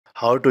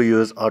how to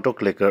use auto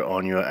clicker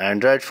on your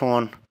Android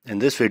phone. In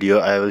this video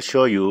I will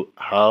show you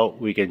how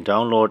we can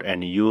download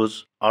and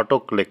use auto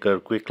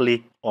clicker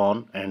quickly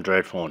on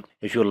Android phone.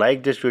 If you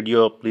like this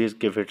video, please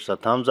give it a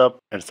thumbs up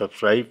and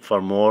subscribe for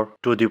more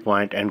to the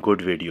point and good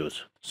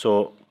videos.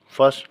 So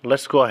first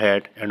let's go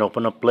ahead and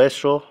open up Play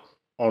Store.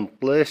 On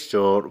Play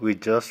Store we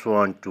just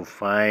want to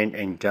find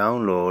and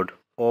download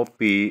OP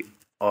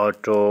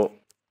auto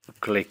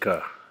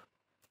clicker.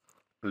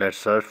 Let's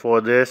search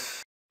for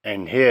this.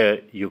 And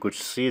here you could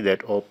see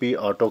that OP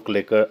auto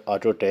clicker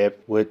auto tap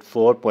with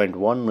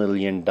 4.1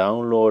 million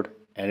download,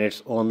 and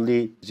it's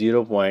only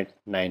 0.98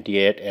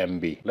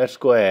 MB. Let's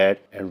go ahead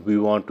and we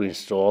want to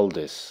install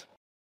this.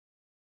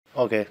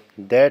 Okay,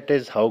 that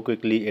is how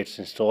quickly it's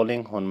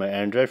installing on my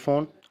Android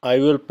phone. I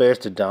will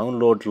paste the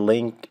download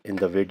link in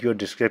the video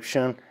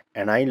description,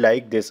 and I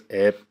like this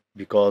app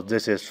because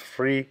this is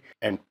free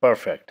and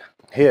perfect.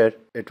 Here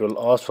it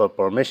will ask for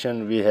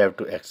permission. We have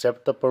to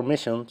accept the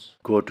permissions.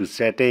 Go to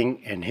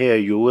setting, and here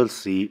you will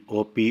see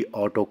OP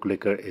auto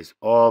clicker is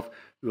off.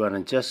 You want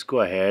to just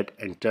go ahead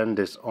and turn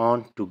this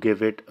on to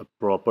give it a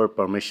proper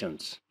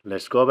permissions.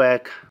 Let's go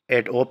back.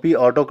 At OP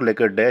auto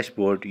clicker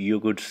dashboard you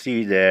could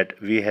see that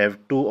we have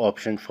two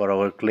options for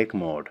our click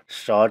mode: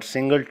 start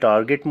single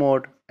target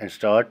mode and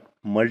start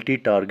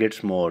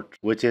multi-targets mode,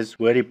 which is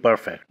very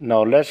perfect.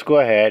 Now let's go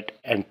ahead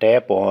and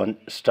tap on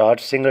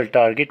start single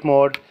target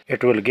mode.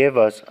 It will give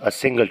us a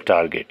single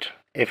target.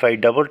 If I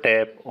double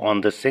tap on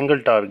the single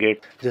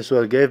target, this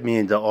will give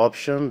me the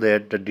option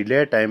that the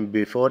delay time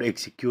before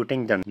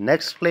executing the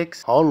next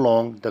clicks, how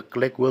long the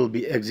click will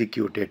be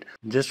executed.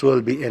 This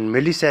will be in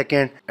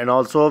millisecond, and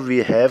also we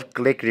have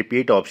click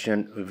repeat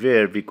option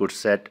where we could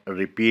set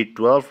repeat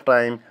 12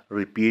 times,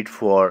 repeat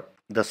for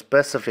the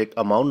specific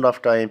amount of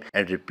time,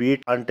 and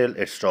repeat until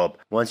it stops.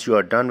 Once you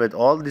are done with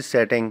all this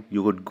setting,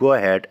 you would go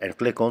ahead and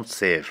click on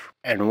save.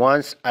 And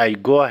once I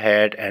go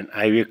ahead and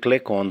I will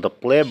click on the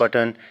play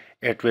button,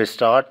 it will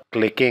start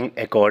clicking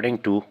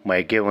according to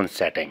my given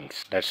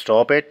settings. Let's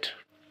stop it.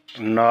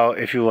 Now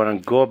if you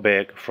want to go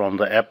back from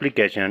the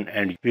application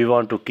and we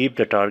want to keep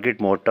the target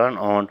mode turned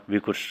on, we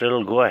could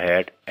still go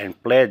ahead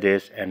and play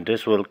this, and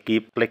this will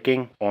keep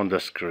clicking on the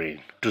screen.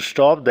 To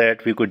stop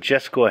that, we could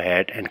just go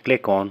ahead and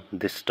click on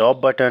this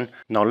stop button.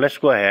 Now let's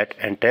go ahead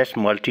and test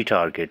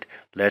multi-target.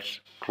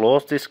 Let's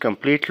close this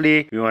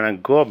completely. We want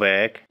to go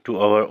back to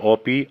our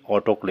OP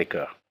auto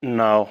clicker.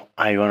 Now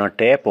I want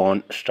to tap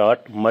on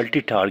start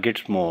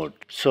multi-targets mode.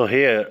 So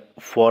here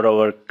for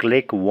our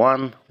click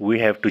 1 we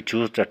have to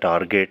choose the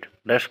target.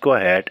 Let's go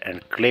ahead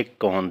and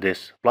click on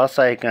this plus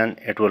icon.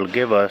 It will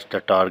give us the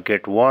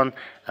target 1,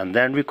 and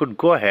then we could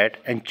go ahead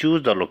and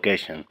choose the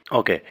location.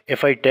 Okay,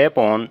 if I tap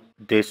on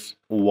this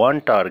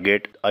one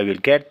target, I will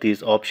get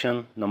these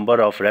options: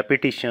 number of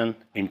repetition,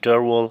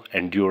 interval,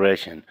 and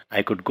duration.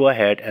 I could go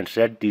ahead and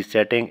set these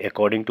settings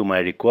according to my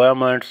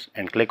requirements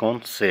and click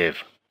on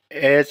save.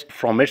 As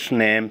from its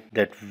name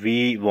that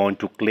we want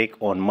to click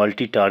on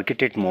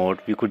multi-targeted mode,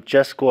 we could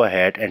just go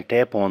ahead and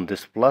tap on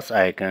this plus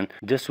icon.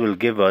 This will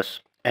give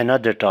us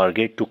another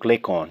target to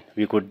click on.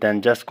 We could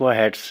then just go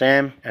ahead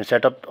same and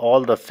set up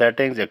all the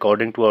settings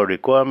according to our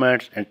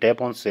requirements and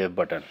tap on save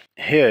button.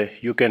 Here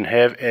you can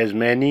have as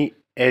many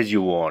as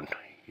you want.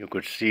 You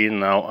could see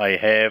now I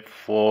have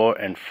 4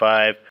 and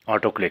 5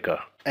 auto clicker.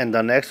 And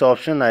the next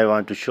option I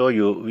want to show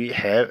you, we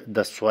have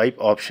the swipe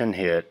option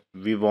here.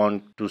 We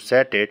want to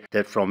set it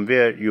that from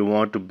where you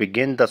want to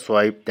begin the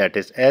swipe, that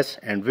is S,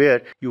 and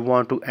where you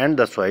want to end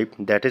the swipe,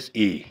 that is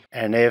E.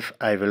 And if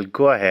I will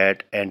go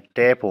ahead and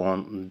tap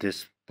on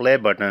this play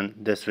button,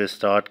 this will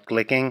start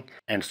clicking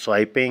and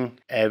swiping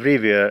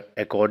everywhere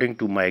according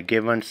to my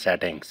given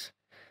settings.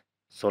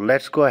 So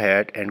let's go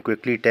ahead and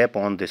quickly tap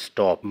on this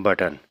stop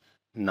button.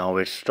 Now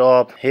it's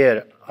stopped.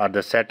 Here are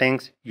the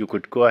settings. You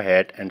could go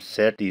ahead and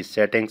set these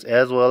settings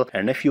as well.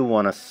 And if you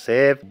want to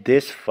save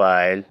this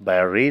file by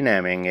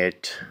renaming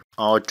it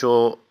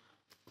auto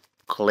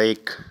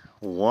click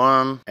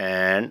 1,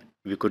 and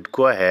we could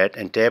go ahead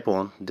and tap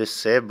on this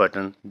save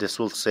button. This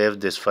will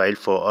save this file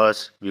for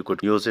us. We could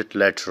use it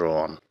later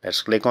on.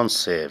 Let's click on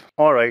save.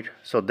 Alright,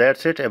 so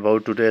that's it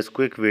about today's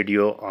quick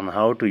video on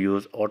how to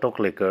use auto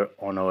clicker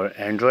on our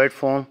Android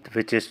phone,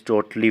 which is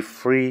totally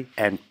free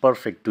and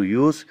perfect to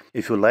use.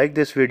 If you like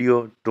this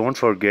video, don't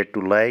forget to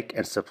like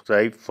and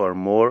subscribe for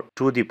more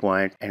to the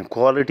point and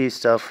quality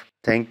stuff.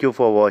 Thank you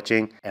for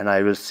watching, and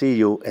I will see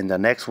you in the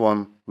next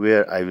one,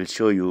 where I will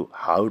show you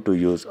how to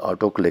use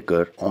auto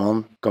clicker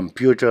on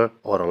computer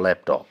or a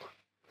laptop.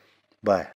 Bye.